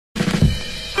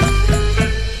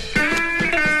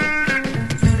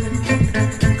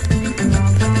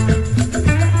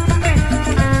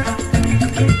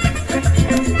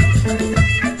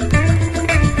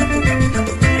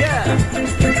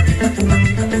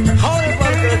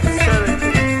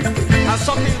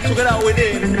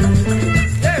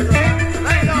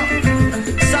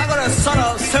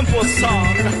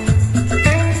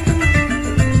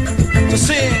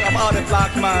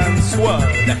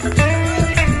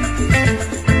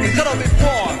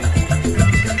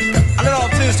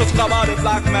to talk about the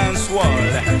black man's world.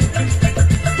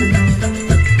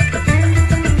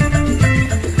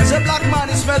 The black man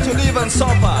is meant to live and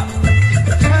suffer.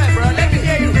 Hey, bro, let me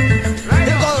hear you. Right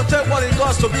You gotta take what it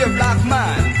costs to be a black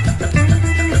man.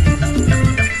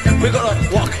 We gotta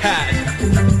work hard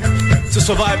to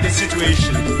survive the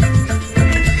situation.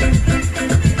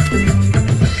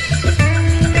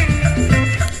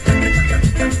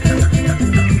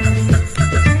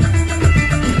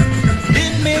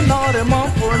 Not a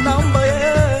month for a number,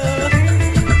 yeah.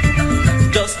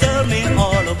 Just tell me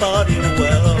all about your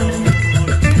world.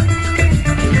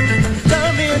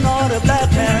 Tell me not a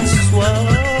black man's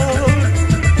world.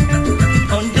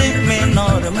 And dig me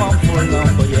not a month for a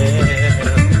number, yeah.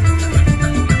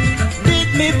 Dig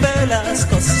me fellas,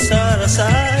 cause it's out of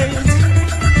sight.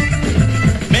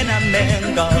 Men and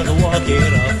men gotta walk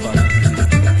it off.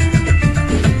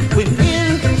 We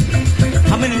feel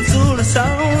coming into the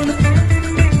sound.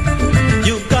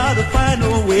 Find a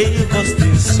way cause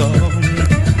this song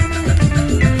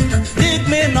dig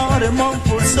me not a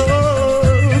monthful soul.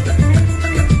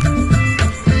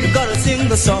 You gotta sing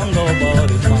the song about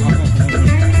it, man.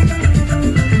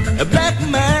 A black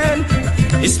man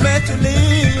is meant to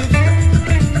live.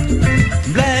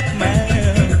 Black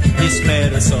man is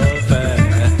meant to suffer.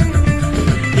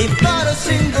 You gotta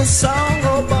sing the song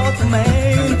about the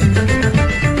man.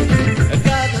 I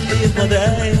gotta live, but I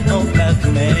ain't no black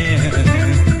man.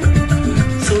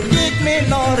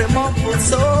 Not a muffled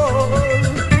soul,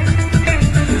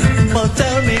 but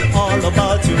tell me all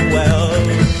about your world.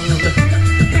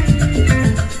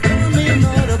 Tell me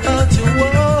not about your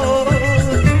world,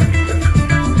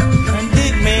 and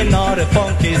dig me not a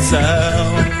funky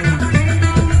sound.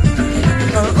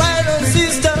 Right on,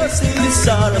 sisters, it's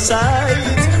out of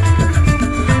sight.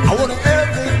 I want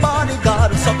everybody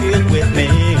gotta suck it with me.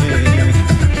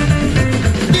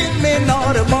 Dig me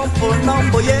not a muffled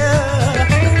number, yeah.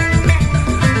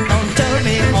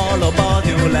 All about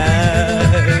your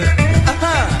life.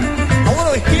 I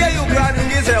want to hear you grinding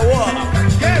this at work.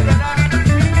 Yeah, brother.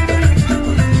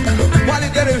 While you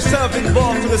get yourself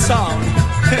involved to the sound.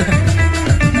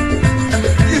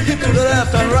 You keep to the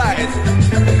left and right.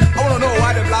 I want to know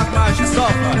why the black man should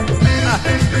suffer.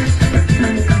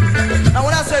 Now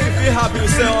when I say you feel happy, you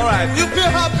say alright. You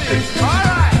feel happy?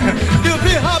 Alright. You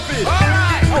feel happy?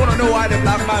 Alright. I want to know why the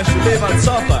black man should live and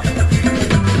suffer.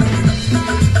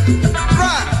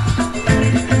 Right.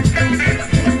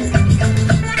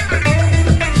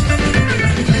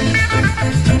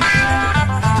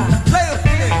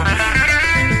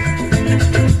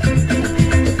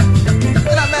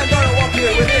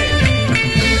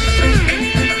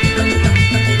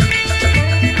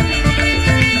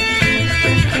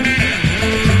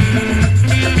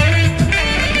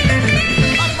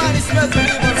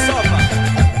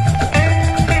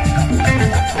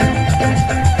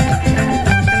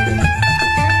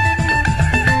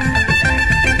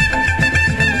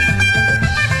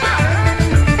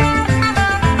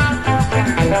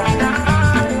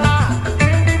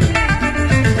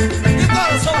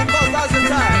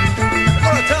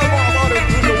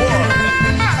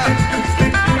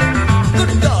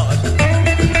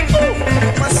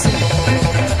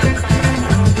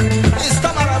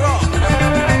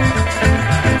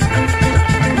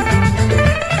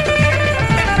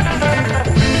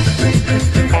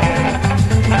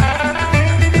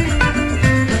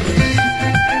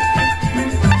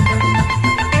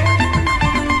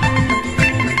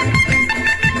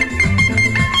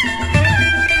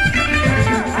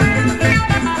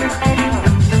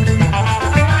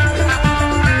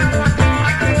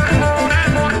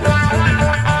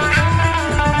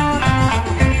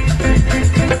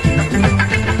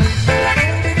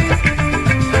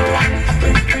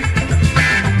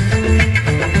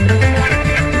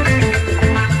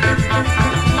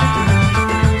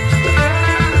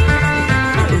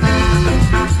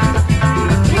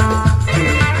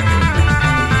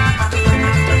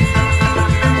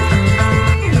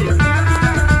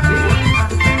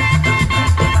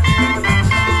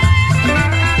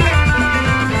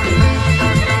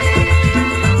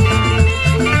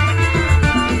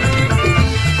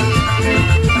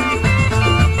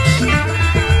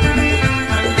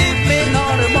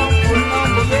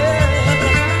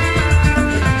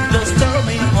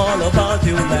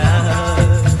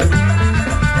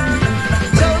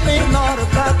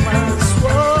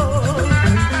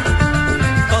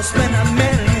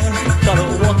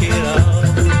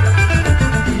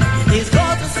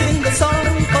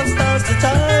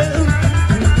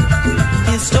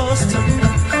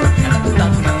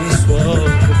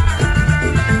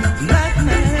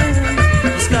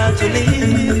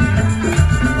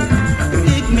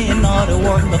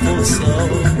 soul.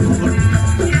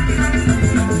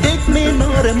 Take me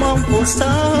not among for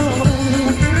star.